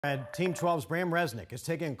And Team 12's Bram Resnick is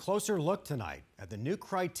taking a closer look tonight at the new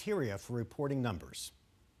criteria for reporting numbers.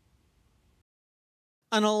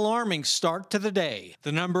 An alarming start to the day.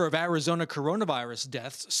 The number of Arizona coronavirus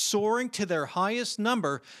deaths soaring to their highest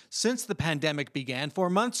number since the pandemic began 4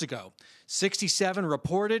 months ago. 67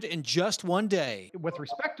 reported in just one day. With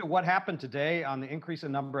respect to what happened today on the increase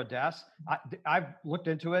in number of deaths, I've looked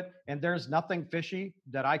into it, and there's nothing fishy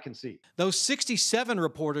that I can see. Those 67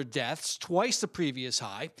 reported deaths, twice the previous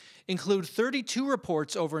high, include 32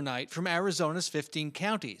 reports overnight from Arizona's 15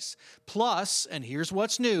 counties. Plus, and here's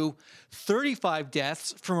what's new, 35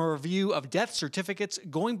 deaths from a review of death certificates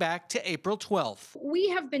going back to April 12th. We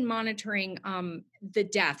have been monitoring the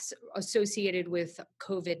deaths associated with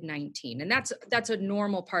COVID-19, and that's a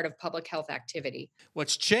normal part of public health activity.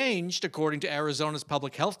 What's changed, according to Arizona's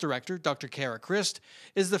public health director, Dr. Kara Christ,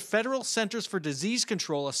 is the Federal Centers for Disease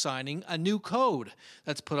Control assigning a new code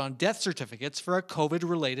that's put on death certificates for a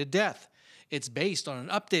COVID-related death. It's based on an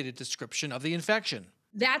updated description of the infection.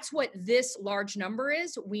 That's what this large number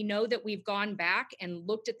is. We know that we've gone back and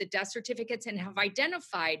looked at the death certificates and have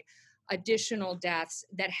identified additional deaths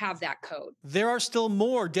that have that code. There are still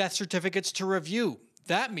more death certificates to review.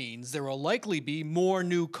 That means there will likely be more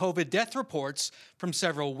new COVID death reports from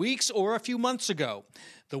several weeks or a few months ago.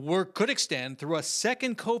 The work could extend through a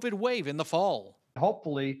second COVID wave in the fall.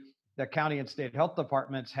 Hopefully, the county and state health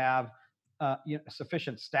departments have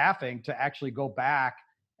sufficient staffing to actually go back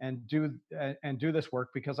and do this work,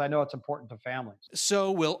 because I know it's important to families.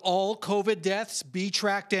 So will all COVID deaths be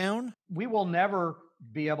tracked down? We will never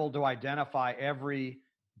be able to identify every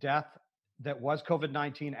death that was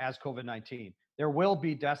COVID-19 as COVID-19. There will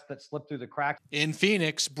be deaths that slip through the cracks. In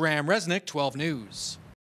Phoenix, Bram Resnick, 12 News.